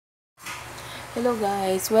Hello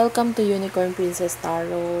guys, welcome to Unicorn Princess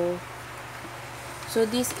Tarot. So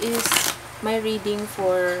this is my reading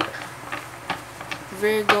for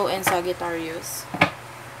Virgo and Sagittarius.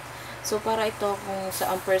 So para ito kung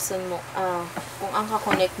sa ang person mo, kung ang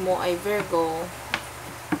kakonect mo ay Virgo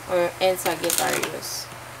and Sagittarius.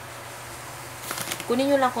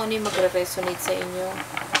 Kunin nyo lang kung ano yung magre-resonate sa inyo.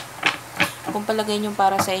 Kung palagay nyo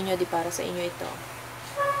para sa inyo, di para sa inyo ito.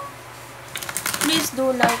 Please do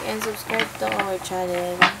like and subscribe to our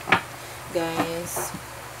channel, guys.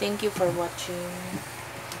 Thank you for watching.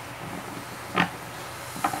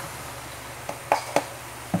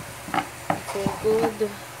 Okay, good.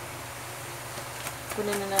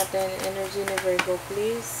 Kunin na natin energy ni Virgo,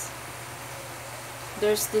 please.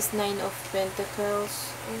 There's this 9 of Pentacles.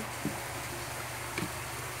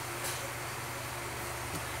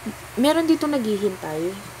 Meron dito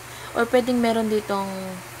naghihintay. Or pwedeng meron ditong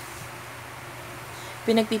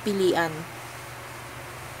pinagpipilian.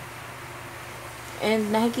 And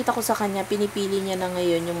nakikita ko sa kanya, pinipili niya na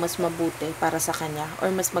ngayon yung mas mabuti para sa kanya or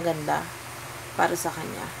mas maganda para sa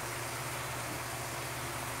kanya.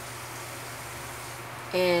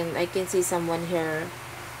 And I can see someone here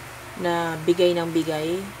na bigay ng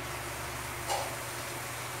bigay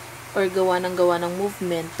or gawa ng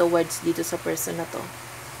movement towards dito sa person na to.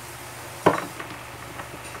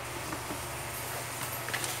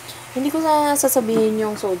 Hindi ko na sasabihin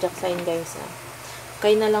yung zodiac sign, guys.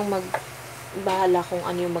 Kayo na lang magbahala kung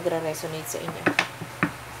ano yung magre-resonate sa inyo.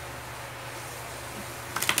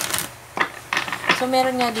 So,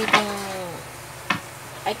 meron nga ditong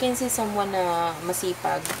I can see someone na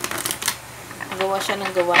masipag. Gawa siya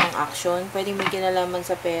ng gawa ng action. Pwedeng may kinalaman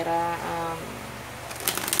sa pera.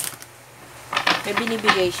 May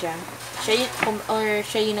binibigay siya. Siya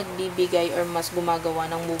yung nagbibigay or mas gumagawa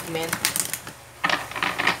ng movement.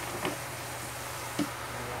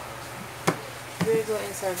 Virgo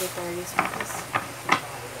and Sagittarius, please.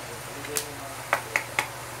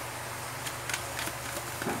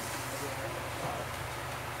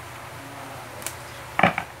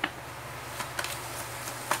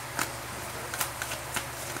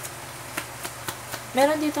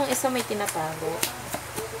 Meron ditong isa may tinatago.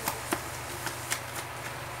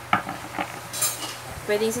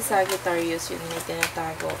 Pwedeng si Sagittarius yung may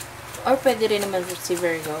tinatago. Or pwede rin naman si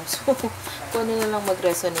Virgo. So, kung ano na lang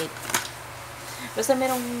mag-resonate. Basta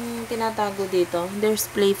merong tinatago dito. There's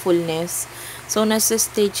playfulness. So, nasa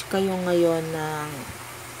stage kayo ngayon na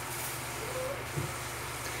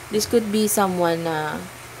this could be someone na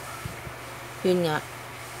yun nga,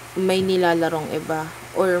 may nilalarong iba.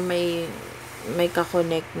 Or may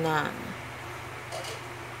kakonect na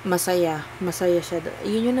masaya. Masaya siya.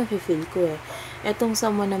 Yun yung nafe-feel ko eh. Etong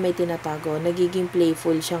someone na may tinatago, nagiging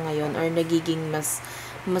playful siya ngayon or nagiging mas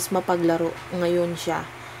mapaglaro ngayon siya.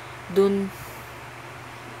 Dun,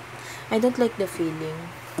 I don't like the feeling.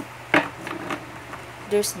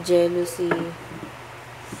 There's jealousy.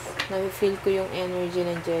 Nafe-feel ko yung energy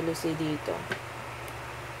ng jealousy dito.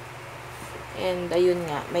 And ayun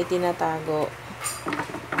nga, may tinatago.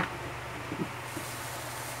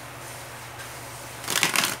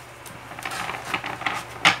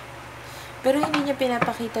 Pero hindi niya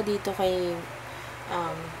pinapakita dito kay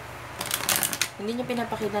hindi niya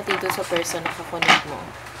pinapakita dito sa person na kakonect mo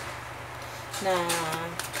na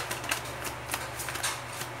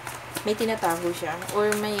may tinatago siya or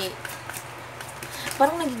may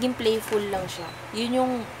parang nagiging playful lang siya. Yun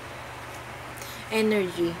yung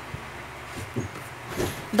energy.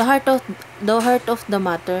 The heart of the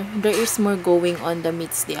matter, there is more going on than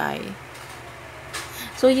meets the eye.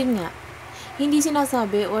 So yun nga, hindi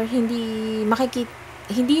sinasabi or hindi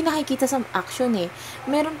nakikita sa action eh.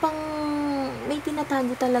 Meron pang may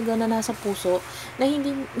tinatago talaga na nasa puso na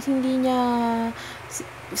hindi niya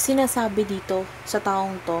sinasabi dito sa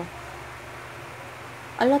taong to.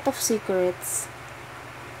 A lot of secrets.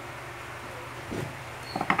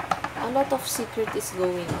 A lot of secret is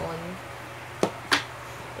going on.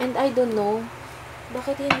 And I don't know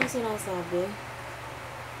bakit hindi sinasabi.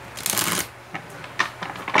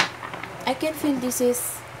 I can feel this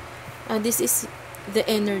is the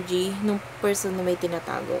energy ng person na may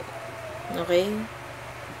tinatago. Okay?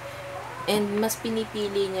 And mas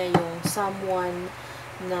pinipili niya yung someone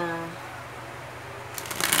na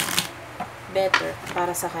better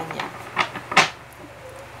para sa kanya.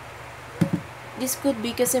 This could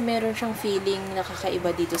be kasi meron siyang feeling na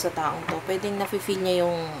kakaiba dito sa taong to. Pwedeng nafe-feel niya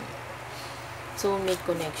yung soulmate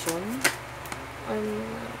connection.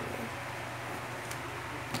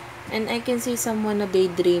 And I can see someone na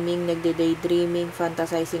daydreaming, nagde-daydreaming,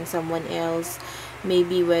 fantasizing someone else.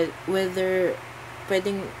 Maybe whether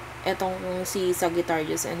pwedeng etong si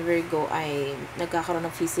Sagittarius and Virgo ay nagkakaroon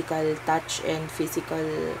ng physical touch and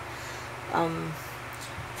um,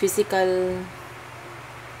 physical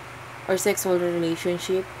or sexual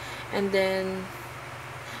relationship, and then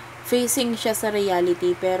facing siya sa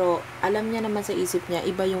reality, pero alam niya naman sa isip niya,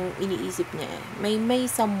 iba yung iniisip niya eh. May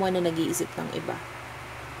someone na nag-iisip ng iba.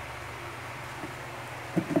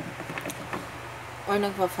 Or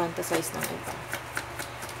nagpa-fantasize ng iba.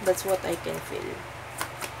 That's what I can feel.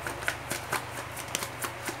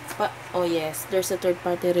 Oh yes, there's a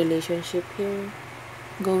third-party relationship here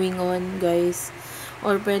going on, guys.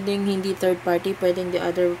 Or pwedeng hindi third-party, pwedeng the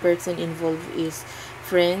other person involved is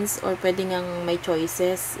friends, or pwedeng ang may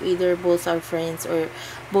choices. Either both are friends, or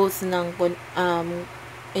both ng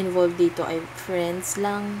involved dito ay friends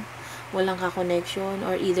lang, walang ka-connection,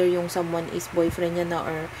 or either yung someone is boyfriend niya na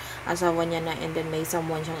or asawa niya na, and then may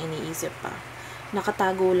someone siyang iniisip pa.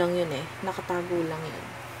 Nakatago lang yun eh. Nakatago lang yun.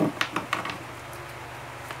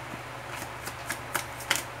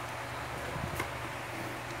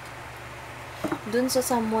 Dun sa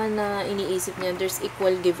someone na iniisip niya, there's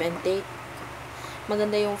equal give and take.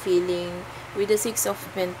 Maganda yung feeling. With the 6 of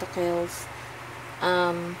Pentacles,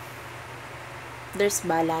 there's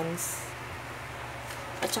balance.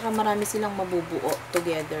 At saka marami silang mabubuo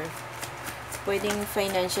together. Pwedeng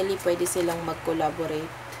financially, pwede silang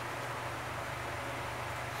mag-collaborate.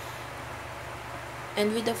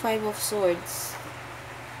 And with the 5 of Swords,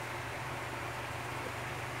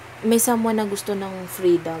 may someone na gusto ng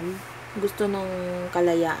freedom, gusto ng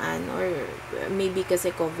kalayaan, or maybe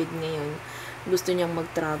kasi COVID ngayon, gusto niyang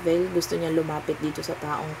mag-travel, gusto niyang lumapit dito sa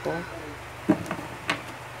taong to,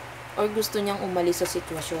 or gusto niyang umalis sa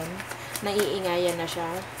sitwasyon, naiingayan na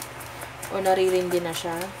siya, or naririndi na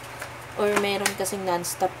siya, or meron kasing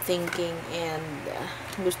non-stop thinking and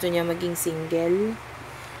gusto niya maging single.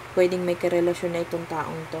 Pwedeng may karelasyon na itong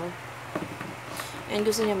taong to, and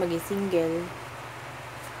gusto niya maging single.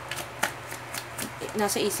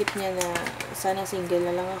 Nasa isip niya na sana single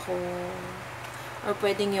na lang ako, or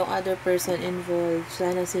pwedeng yung other person involved,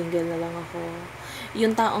 sana single na lang ako.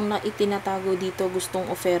 Yung taong na itinatago dito,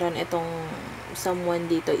 gustong offeran itong someone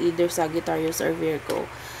dito, either Sagittarius or Virgo.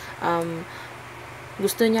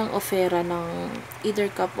 Gusto niyang ofera ng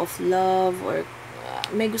either cup of love, or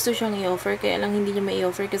may gusto siyang i-offer, kaya lang hindi niya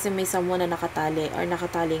mai-offer kasi may someone na nakatali, or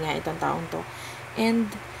nakatali nga itong taong to. And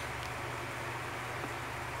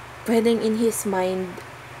pwedeng in his mind,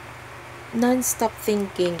 non-stop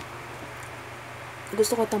thinking,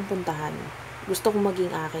 gusto ko tang puntahan, gusto ko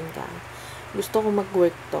maging akin ka, gusto ko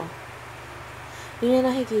mag-work to. Yun yung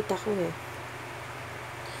nakikita ko eh.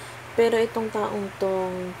 Pero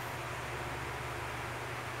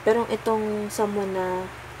itong someone na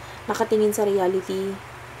nakatingin sa reality,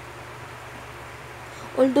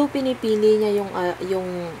 although pinipili niya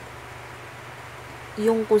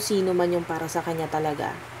yung kung sino man yung para sa kanya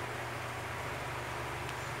talaga,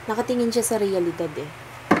 nakatingin siya sa realidad eh.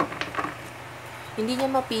 Hindi niya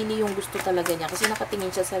mapili yung gusto talaga niya kasi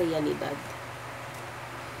nakatingin siya sa realidad.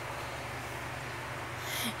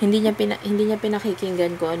 Hindi niya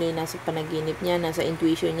pinakikinggan kung ano yung nasa panaginip niya, nasa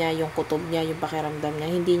intuition niya, yung kutob niya, yung pakiramdam niya.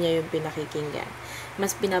 Hindi niya yung pinakikinggan.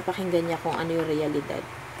 Mas pinapakinggan niya kung ano yung realidad.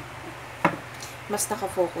 Mas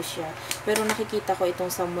nakafocus siya. Pero nakikita ko itong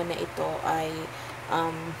someone na ito ay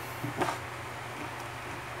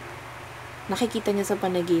nakikita niya sa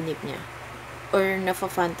panaginip niya, or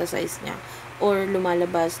nafa-fantasize niya, or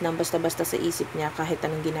lumalabas ng basta-basta sa isip niya kahit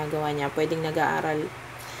anong ginagawa niya. Pwedeng nag-aaral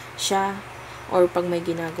siya, or pag may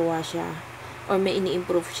ginagawa siya, or may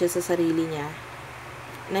ini-improve siya sa sarili niya.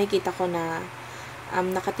 Nakikita ko na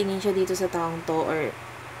nakatingin siya dito sa taong to, or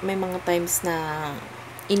may mga times na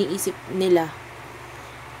iniisip nila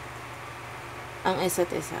ang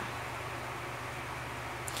isa't isa.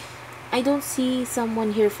 I don't see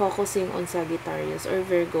someone here focusing on Sagittarius or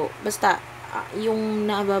Virgo. Basta, yung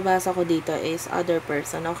nababasa ko dito is other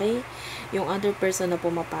person, okay? Yung other person na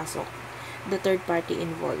pumapasok. The third party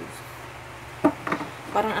involved.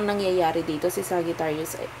 Parang ang nangyayari dito si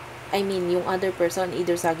Sagittarius, I mean, yung other person,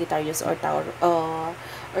 either Sagittarius or Tauro,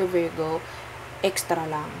 or Virgo, extra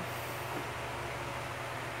lang.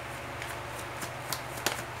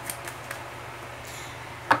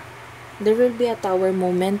 There will be a tower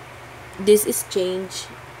moment. This is change,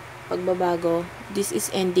 pagbabago. This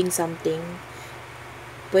is ending something.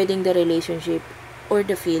 Pwedeng the relationship or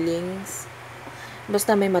the feelings.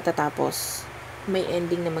 Basta may matatapos. May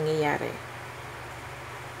ending na mangyayari.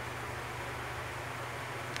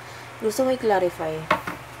 Gusto mo i-clarify?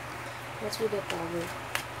 What's with the tower?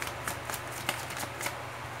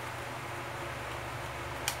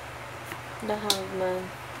 The Hangman.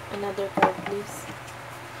 Another card, please.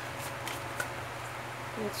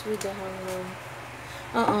 What's with the hangman?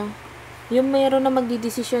 Yung mayroon na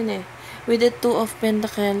magdidesisyon eh. With the Two of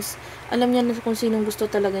Pentacles, alam niya na kung sinong gusto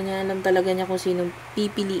talaga niya. Alam talaga niya kung sinong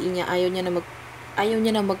pipiliin niya. Ayaw niya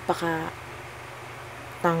na magpaka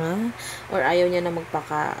tanga, or ayaw niya na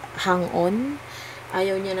magpaka hang on.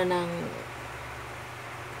 Ayaw niya na ng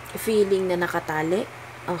feeling na nakatali.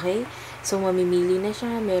 Okay? So, mamimili na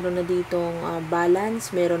siya. Meron na ditong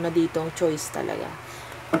balance. Meron na ditong choice talaga.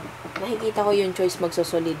 Nakikita ko yung choice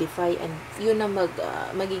magso-solidify, and yun na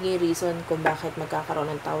magiging reason kung bakit magkakaroon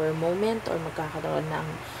ng tower moment or magkakaroon ng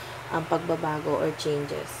pagbabago or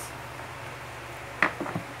changes.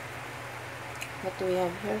 What do we have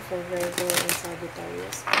here for Virgo and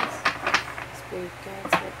Sagittarius, please? Spirit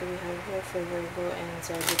guides, what do we have here for Virgo and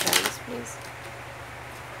Sagittarius, please?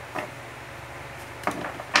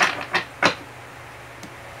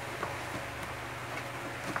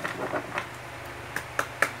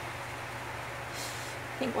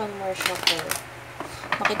 I think one more shuffle.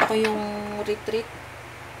 Makita ko yung retreat.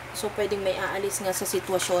 So, pwedeng may aalis nga sa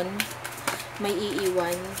sitwasyon. May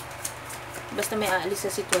iiwan. Basta may aalis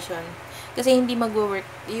sa sitwasyon. Kasi hindi mag-work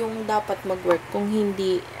yung dapat mag-work kung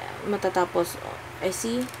hindi matatapos.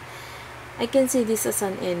 I can see this as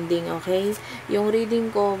an ending, okay? Yung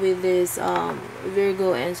reading ko with this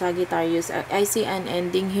Virgo and Sagittarius, I see an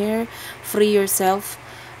ending here. Free yourself.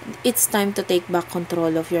 It's time to take back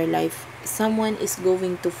control of your life. Someone is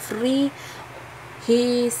going to free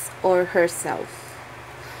his or herself.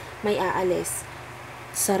 May aalis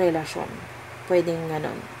sa relasyon. Pwedeng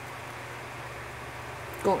ganon.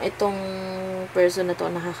 Kung itong person na to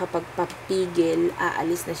nakakapagpapigil,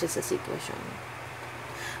 aalis na siya sa sitwasyon.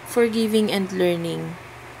 Forgiving and learning.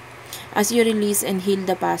 As you release and heal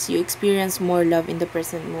the past, you experience more love in the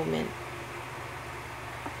present moment.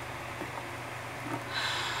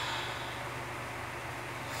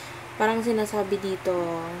 Parang sinasabi dito,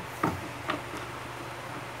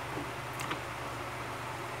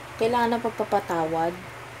 kailangan na pagpapatawad.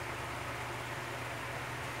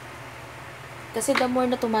 Kasi the more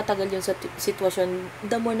na tumatagal yung sitwasyon,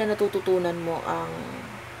 the more na natututunan mo ang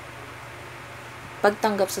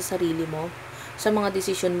pagtanggap sa sarili mo, sa mga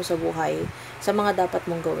desisyon mo sa buhay, sa mga dapat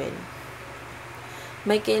mong gawin.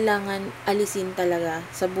 May kailangan alisin talaga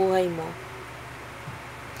sa buhay mo.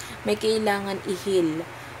 May kailangan i-heal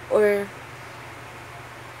or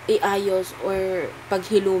iayos or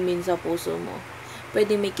paghilumin sa puso mo.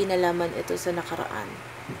 Pwede may kinalaman ito sa nakaraan.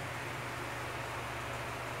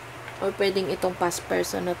 Or pwedeng itong past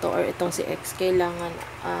person na to or itong si ex, kailangan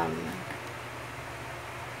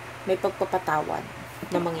may pagpapatawad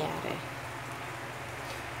na mangyari.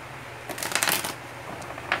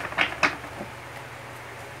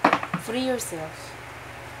 Free yourself.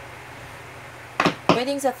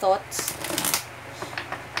 Pwedeng sa thoughts,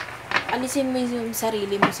 alisin mo yung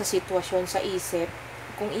sarili mo sa sitwasyon, sa isip.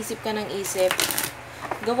 Kung isip ka ng isip,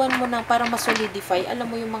 gawan mo na para ma-solidify. Alam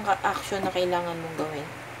mo yung mga action na kailangan mong gawin.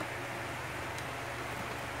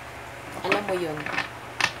 Alam mo yun.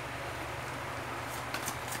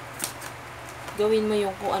 Gawin mo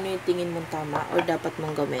yung kung ano yung tingin mong tama or dapat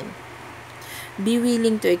mong gawin. Be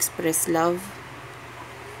willing to express love.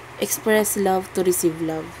 Express love to receive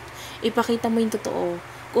love. Ipakita mo yung totoo.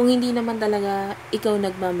 Kung hindi naman talaga ikaw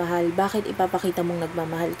nagmamahal, bakit ipapakita mong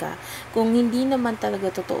nagmamahal ka? Kung hindi naman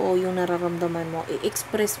talaga totoo yung nararamdaman mo,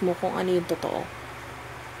 i-express mo kung ano yung totoo.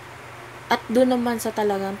 At doon naman sa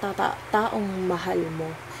talagang taong mahal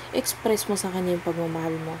mo, express mo sa kanya yung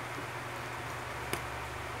pagmamahal mo.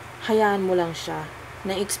 Hayaan mo lang siya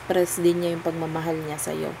na express din niya yung pagmamahal niya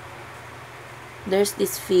sa'yo. There's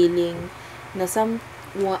this feeling na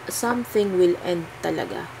something will end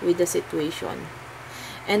talaga with the situation.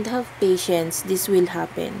 And have patience, this will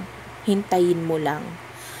happen. Hintayin mo lang.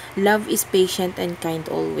 Love is patient and kind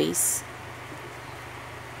always.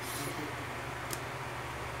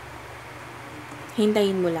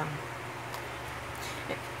 Hintayin mo lang.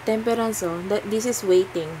 Temperance, this is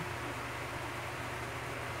waiting.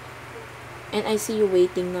 And I see you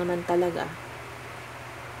waiting naman talaga.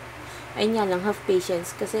 Ay nga lang, have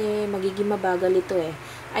patience. Kasi magiging mabagal ito eh.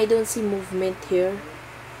 I don't see movement here.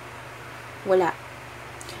 Wala.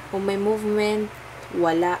 Kung may movement,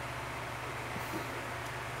 wala.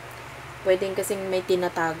 Pwedeng kasing may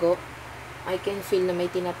tinatago. I can feel na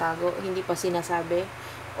may tinatago. Hindi pa sinasabi.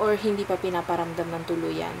 Or hindi pa pinaparamdam ng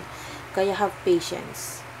tuluyan. Kaya have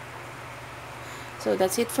patience. So,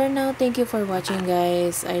 that's it for now. Thank you for watching,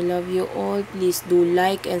 guys. I love you all. Please do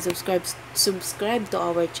like and subscribe to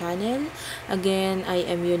our channel. Again, I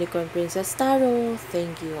am Unicorn Princess Tarot.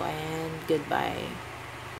 Thank you and goodbye.